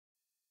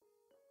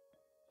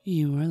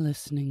You are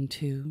listening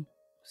to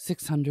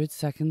 600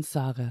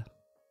 Saga.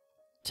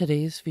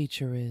 Today's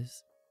feature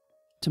is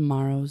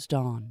Tomorrow's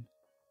Dawn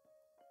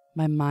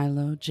by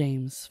Milo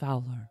James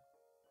Fowler.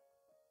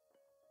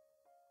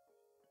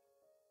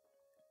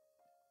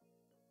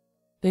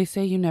 They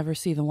say you never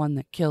see the one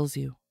that kills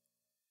you,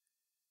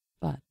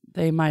 but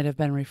they might have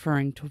been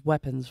referring to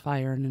weapons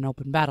fire in an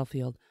open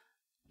battlefield,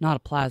 not a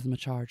plasma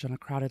charge on a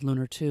crowded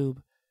lunar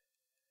tube.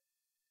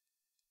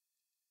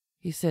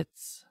 He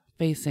sits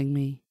facing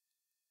me.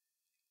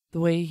 The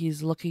way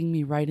he's looking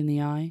me right in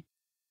the eye,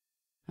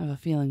 I have a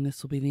feeling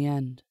this will be the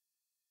end.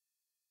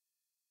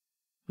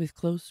 With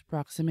close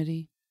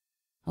proximity,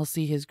 I'll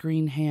see his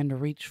green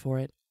hand reach for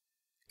it,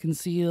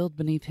 concealed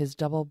beneath his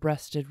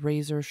double-breasted,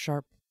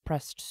 razor-sharp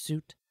pressed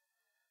suit.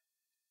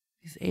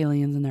 These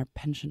aliens and their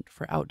penchant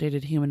for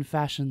outdated human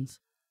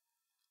fashions.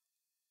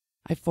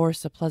 I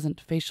force a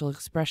pleasant facial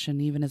expression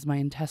even as my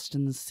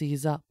intestines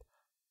seize up,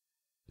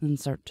 then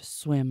start to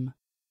swim.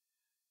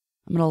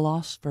 I'm at a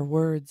loss for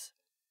words,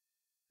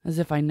 as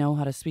if I know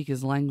how to speak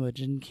his language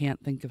and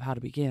can't think of how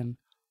to begin.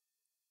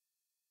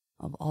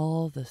 Of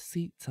all the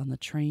seats on the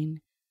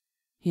train,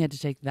 he had to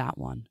take that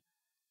one.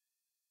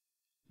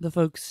 The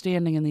folks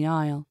standing in the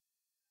aisle,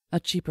 a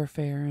cheaper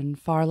fare and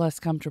far less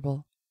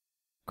comfortable,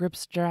 grip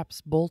straps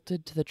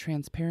bolted to the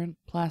transparent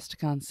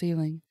plasticon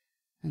ceiling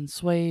and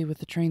sway with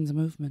the train's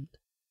movement.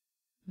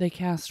 They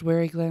cast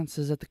wary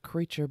glances at the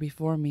creature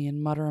before me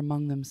and mutter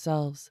among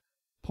themselves,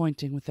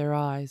 pointing with their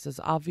eyes as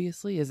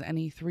obviously as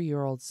any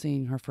 3-year-old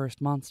seeing her first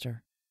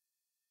monster.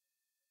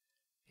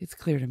 It's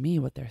clear to me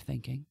what they're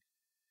thinking.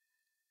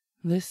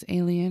 This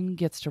alien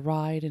gets to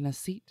ride in a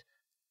seat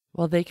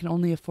while they can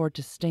only afford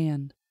to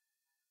stand,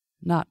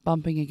 not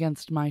bumping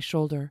against my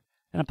shoulder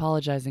and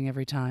apologizing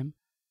every time.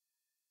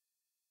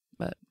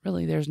 But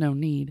really, there's no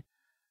need.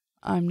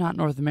 I'm not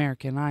North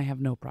American. I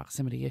have no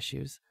proximity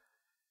issues.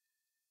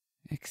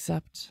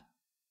 Except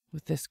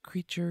with this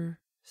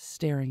creature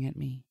staring at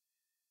me,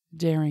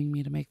 daring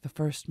me to make the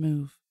first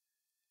move.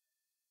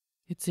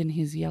 It's in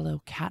his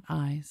yellow cat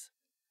eyes,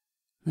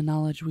 the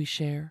knowledge we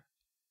share.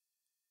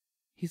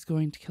 He's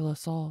going to kill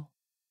us all,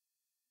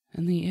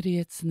 and the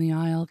idiots in the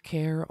aisle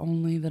care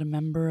only that a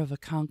member of a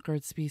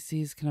conquered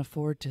species can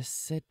afford to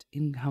sit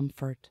in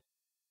comfort.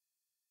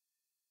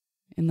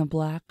 In the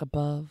black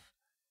above,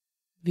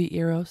 the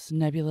Eros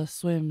Nebula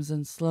swims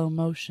in slow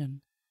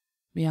motion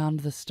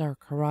beyond the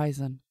stark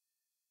horizon.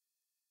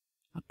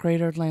 A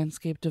cratered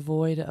landscape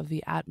devoid of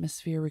the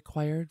atmosphere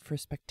required for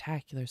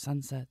spectacular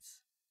sunsets.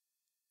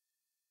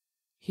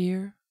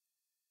 Here,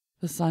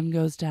 the sun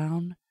goes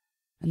down,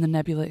 and the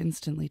nebula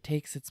instantly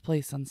takes its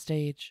place on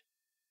stage.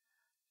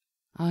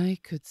 I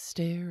could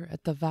stare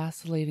at the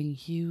vacillating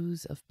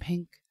hues of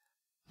pink,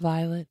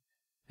 violet,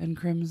 and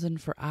crimson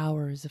for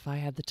hours if I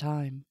had the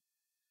time.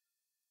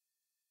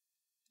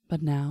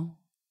 But now,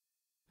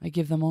 I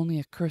give them only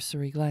a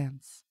cursory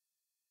glance.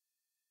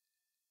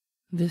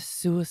 This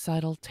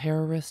suicidal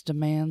terrorist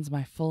demands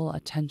my full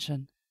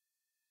attention.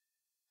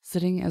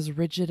 Sitting as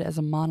rigid as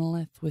a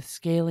monolith with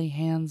scaly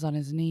hands on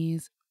his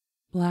knees,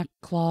 black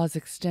claws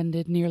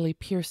extended, nearly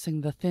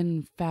piercing the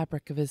thin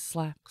fabric of his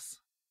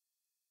slacks.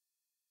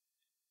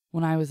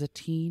 When I was a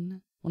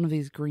teen, one of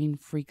these green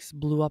freaks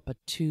blew up a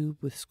tube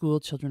with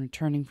schoolchildren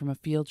returning from a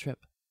field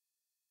trip.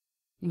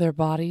 Their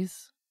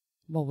bodies,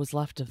 what was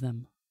left of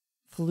them,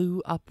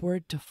 flew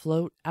upward to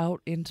float out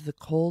into the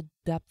cold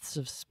depths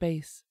of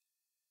space,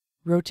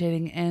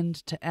 rotating end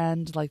to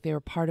end like they were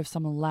part of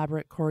some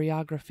elaborate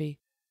choreography.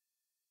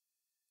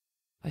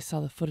 I saw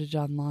the footage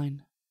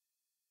online,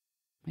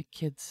 my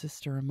kid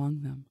sister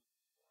among them.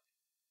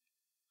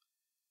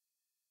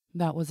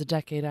 That was a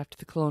decade after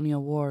the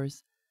colonial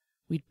wars.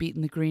 We'd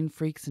beaten the green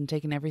freaks and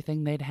taken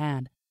everything they'd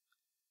had.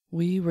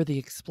 We were the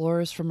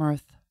explorers from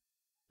Earth,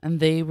 and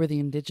they were the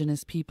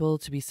indigenous people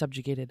to be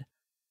subjugated.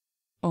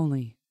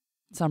 Only,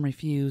 some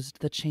refused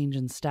the change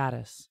in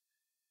status.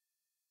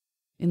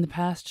 In the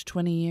past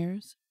 20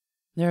 years,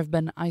 there have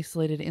been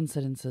isolated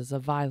incidences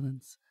of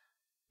violence,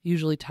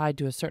 usually tied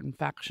to a certain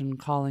faction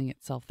calling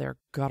itself their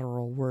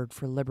guttural word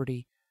for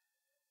liberty.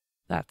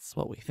 That's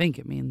what we think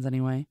it means,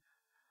 anyway.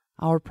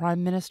 Our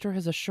Prime Minister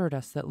has assured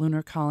us that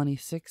Lunar Colony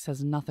 6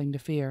 has nothing to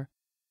fear.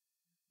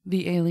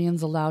 The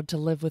aliens allowed to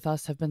live with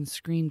us have been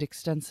screened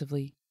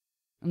extensively,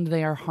 and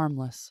they are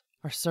harmless,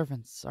 our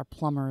servants, our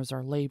plumbers,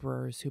 our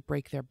laborers who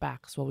break their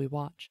backs while we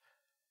watch,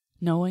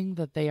 knowing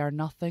that they are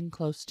nothing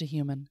close to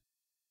human.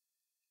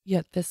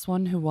 Yet this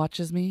one who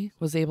watches me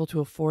was able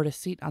to afford a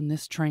seat on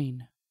this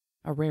train,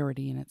 a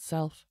rarity in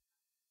itself,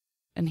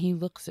 and he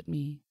looks at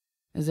me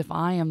as if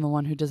I am the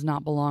one who does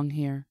not belong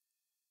here,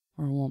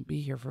 or won't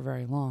be here for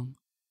very long.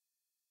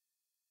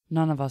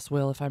 None of us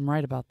will if I'm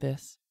right about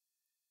this.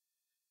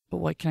 But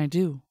what can I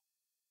do?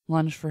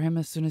 Lunge for him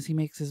as soon as he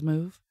makes his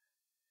move?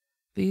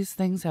 These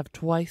things have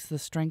twice the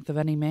strength of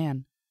any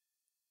man.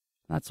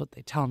 That's what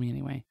they tell me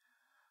anyway.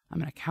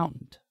 I'm an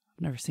accountant.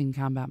 I've never seen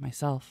combat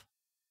myself.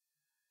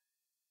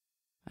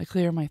 I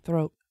clear my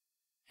throat,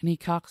 and he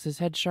cocks his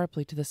head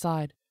sharply to the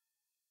side,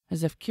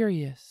 as if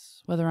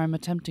curious whether I'm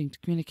attempting to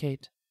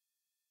communicate.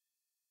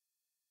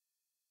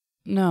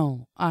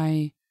 No,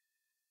 I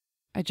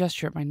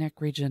gesture at my neck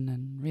region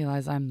and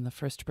realize I'm the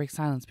first to break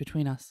silence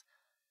between us.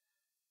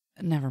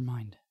 Never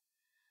mind.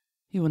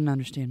 He wouldn't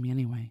understand me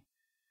anyway.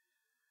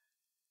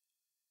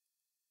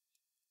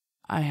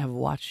 I have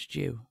watched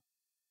you,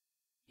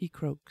 he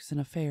croaks in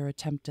a fair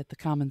attempt at the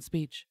common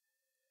speech.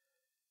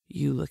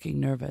 You looking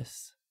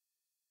nervous.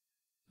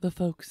 The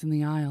folks in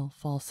the aisle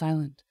fall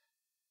silent,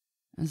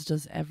 as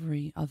does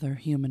every other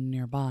human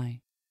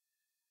nearby.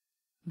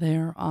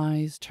 Their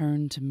eyes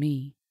turn to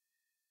me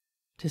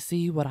to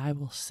see what I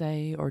will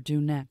say or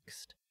do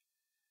next.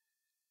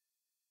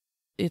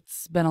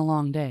 It's been a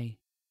long day.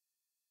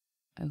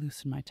 I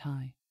loosen my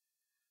tie.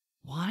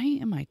 Why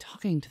am I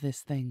talking to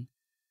this thing?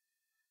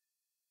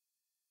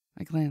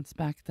 I glance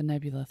back at the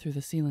nebula through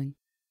the ceiling.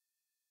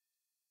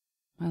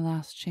 My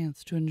last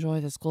chance to enjoy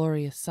this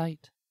glorious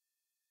sight.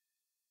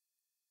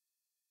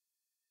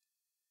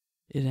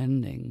 It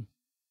ending.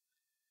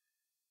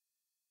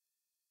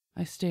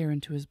 I stare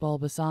into his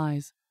bulbous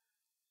eyes,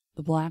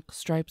 the black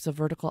stripes of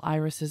vertical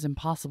irises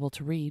impossible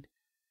to read.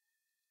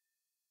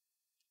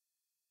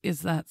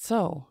 Is that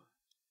so?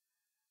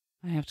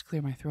 I have to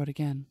clear my throat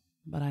again,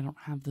 but I don't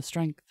have the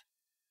strength.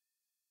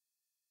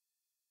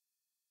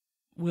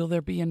 Will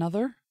there be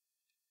another?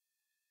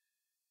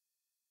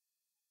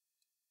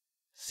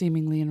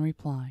 Seemingly in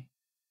reply,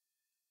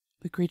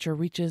 the creature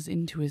reaches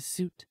into his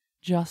suit,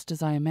 just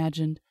as I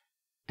imagined,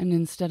 and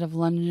instead of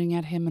lunging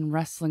at him and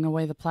wrestling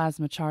away the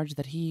plasma charge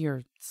that he,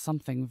 or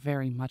something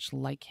very much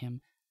like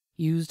him,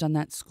 used on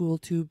that school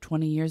tube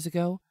 20 years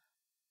ago,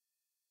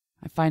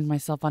 I find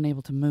myself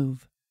unable to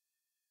move.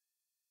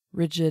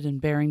 Rigid and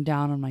bearing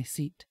down on my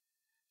seat,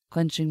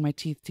 clenching my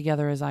teeth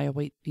together as I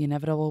await the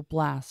inevitable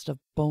blast of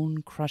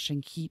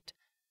bone-crushing heat,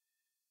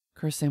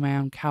 cursing my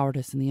own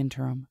cowardice in the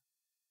interim.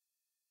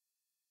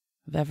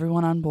 Of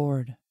everyone on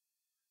board,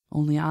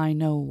 only I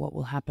know what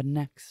will happen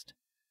next.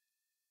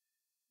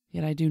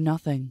 Yet I do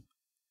nothing.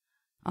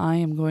 I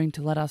am going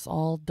to let us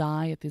all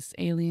die at this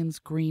alien's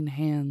green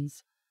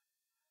hands.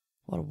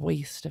 What a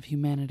waste of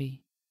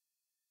humanity.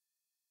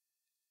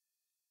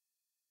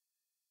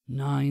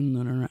 9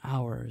 lunar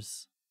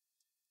hours.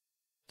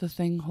 The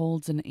thing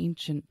holds an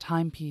ancient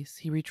timepiece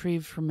he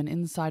retrieved from an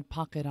inside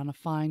pocket on a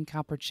fine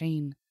copper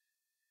chain.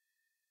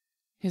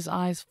 His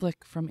eyes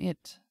flick from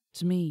it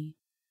to me.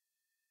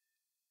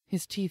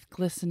 His teeth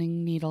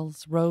glistening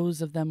needles,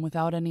 rows of them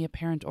without any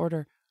apparent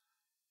order,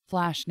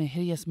 flash in a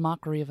hideous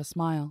mockery of a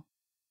smile.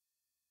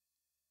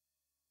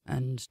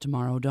 And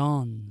tomorrow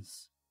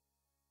dawns.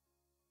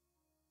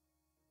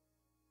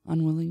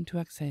 Unwilling to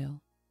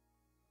exhale,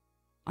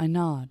 I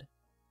nod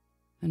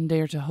and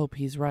dare to hope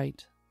he's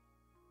right.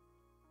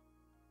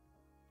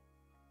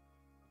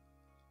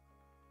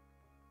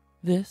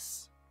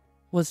 This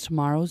was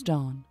Tomorrow's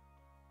Dawn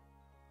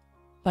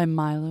by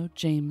Milo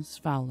James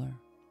Fowler,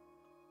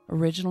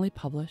 originally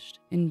published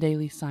in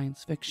Daily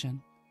Science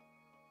Fiction.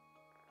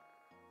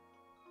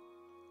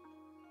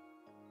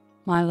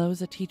 Milo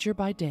is a teacher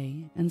by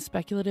day and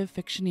speculative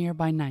fictioneer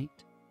by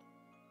night.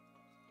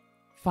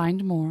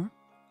 Find more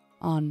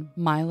on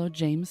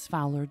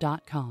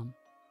milojamesfowler.com.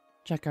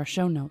 Check our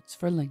show notes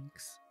for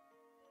links.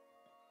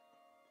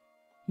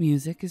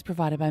 Music is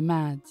provided by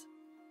Mads.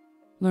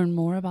 Learn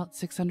more about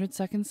 600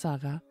 Second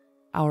Saga,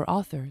 our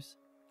authors,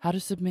 how to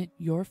submit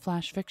your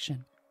flash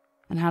fiction,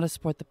 and how to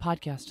support the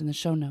podcast in the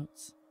show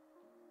notes.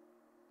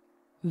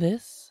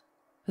 This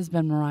has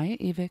been Mariah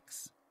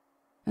Avix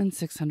and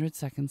 600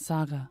 Second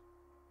Saga.